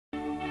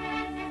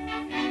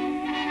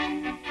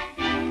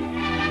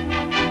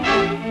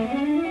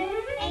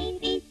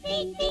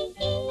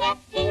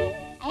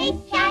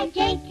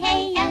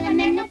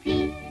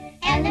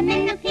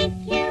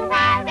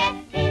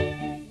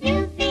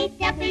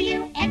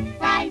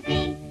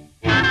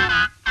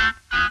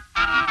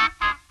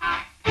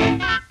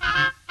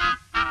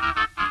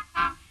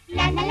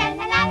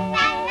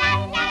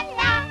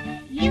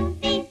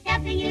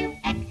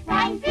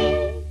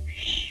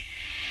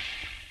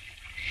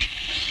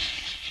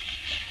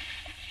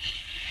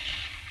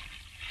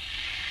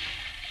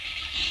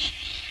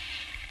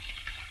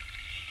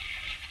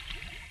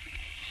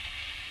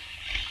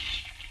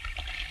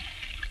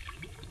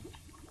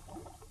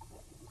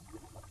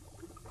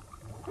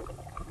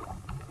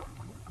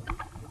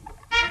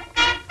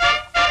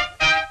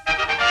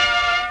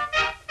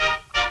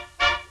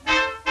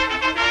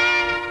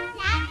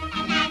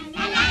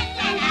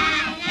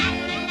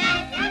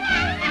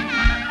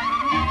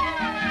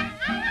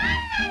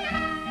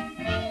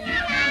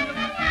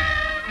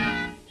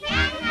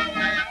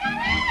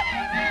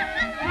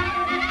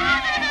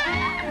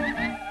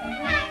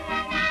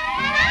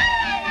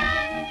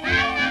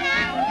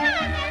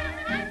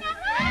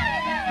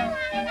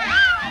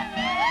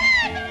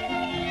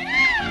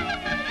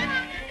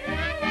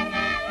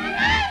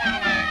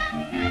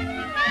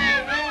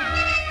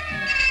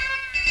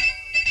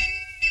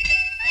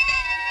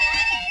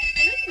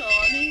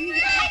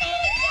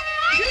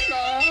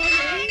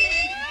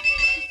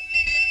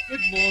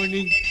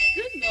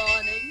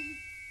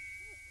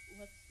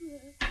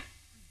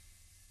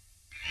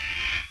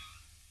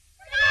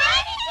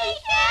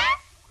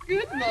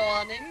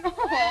morning. Oh,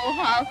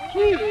 how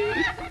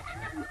cute.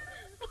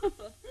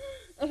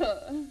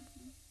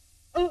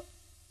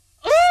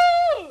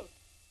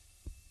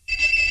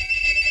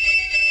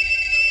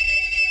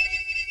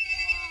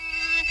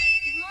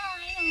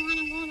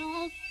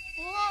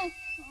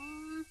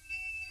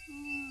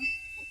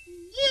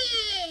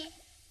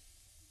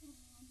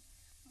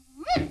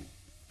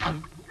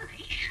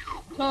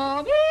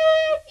 Tommy!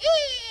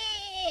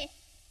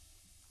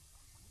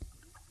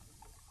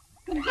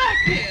 Come back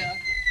here.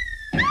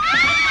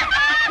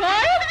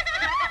 Quiet!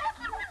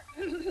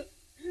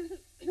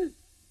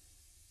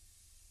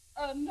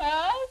 And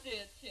now,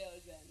 dear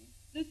children,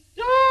 the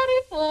story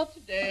for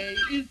today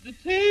is The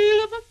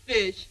Tale of a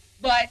Fish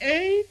by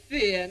A.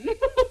 Finn.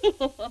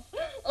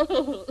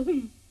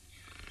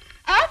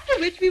 After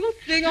which we will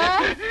sing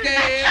our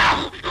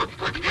scale.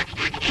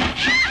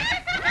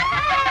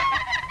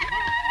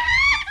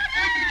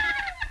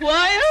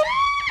 Quiet!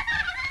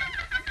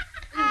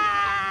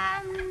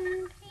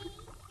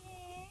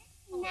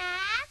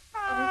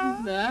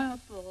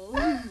 Apple.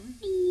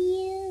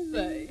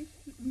 Thanks.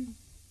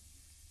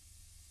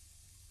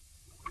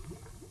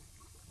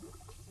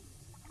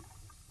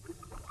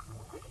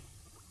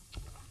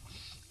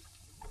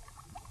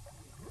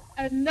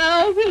 And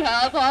now we'll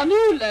have our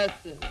new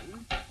lesson.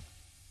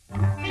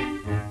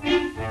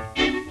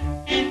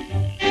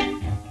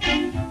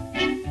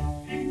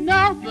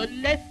 Now the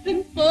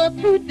lesson for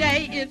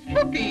today is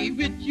hooky,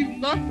 which you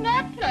must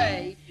not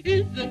play.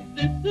 Isn't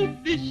this a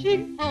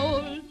fishing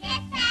pole?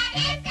 Yes, that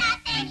is a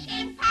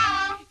fishing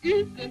pole.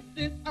 Isn't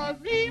this a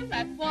reel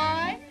that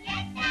winds?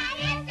 Yes, that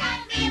is a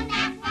reel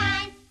that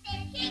winds.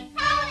 Fishing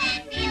pole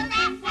and reel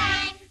that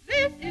winds.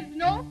 This is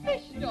no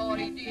fish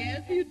story,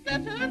 dears. You'd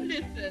better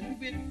listen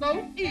with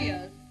both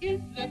ears.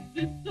 Isn't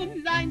this a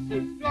line so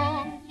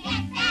strong?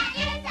 Yes, that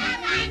is a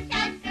line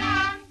so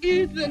strong.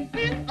 Isn't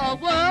this a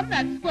worm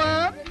that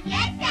squirms?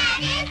 Yes, that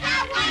is a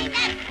worm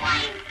that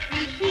swims.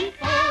 Fishing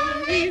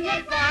pole, reel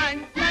that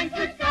winds, line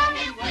so strong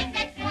and worm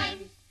that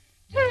swims.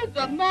 To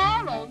the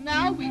moral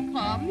now we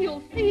come.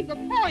 You'll see the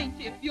point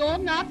if you're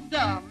not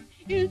dumb.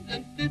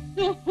 Isn't this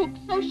a hook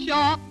so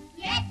sharp?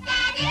 Yes,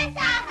 that is a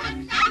hook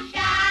so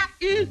sharp.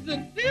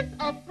 Isn't this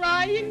a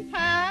frying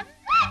pan?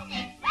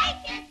 Goodness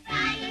gracious,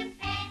 frying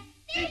pan.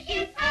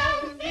 Fishing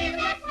pole, reel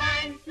that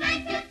winds,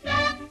 line so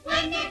strong,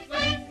 worm that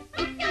swims,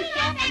 hook so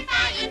sharp and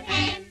frying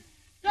pan.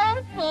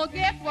 Don't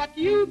forget what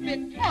you've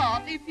been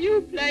taught. If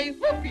you play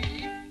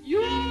hooky,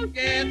 you'll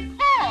get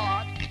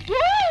caught.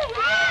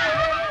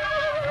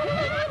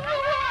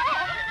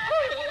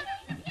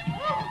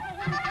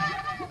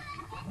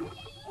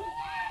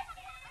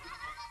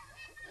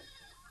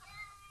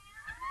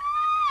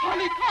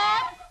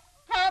 Honeycomb,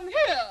 come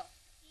here.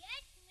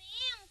 Yes,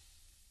 ma'am.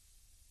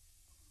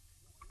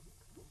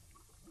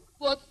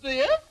 What's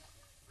this?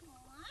 I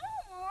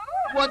don't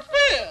know. What's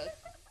this?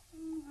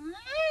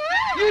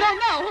 You don't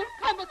know?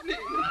 Come with me.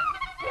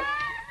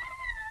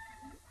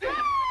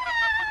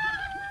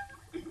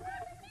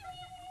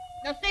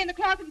 Now stay in the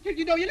closet until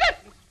you know your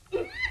lesson.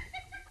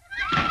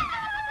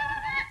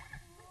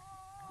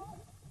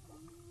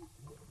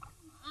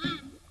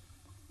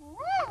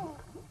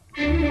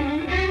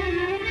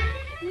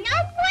 No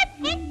more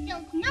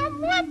pencils, no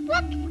more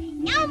books,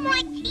 no more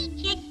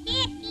teacher's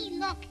sassy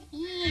looks.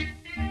 Yeah.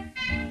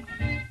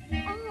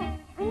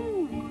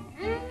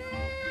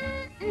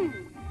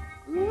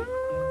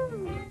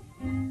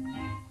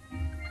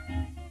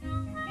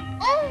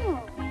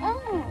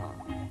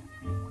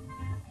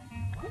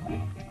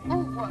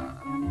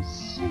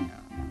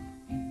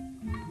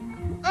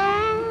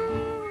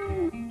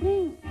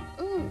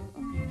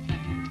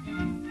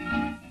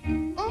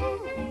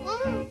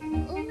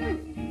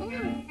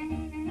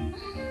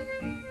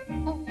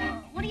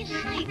 What do you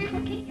say,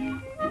 Cookie?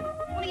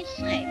 What do you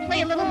say?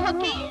 Play a little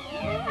hooky?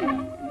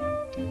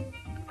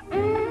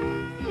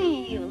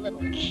 You little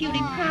cutie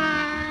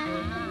pie.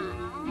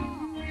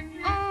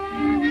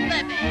 Oh,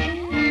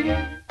 baby.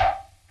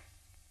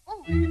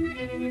 Oh.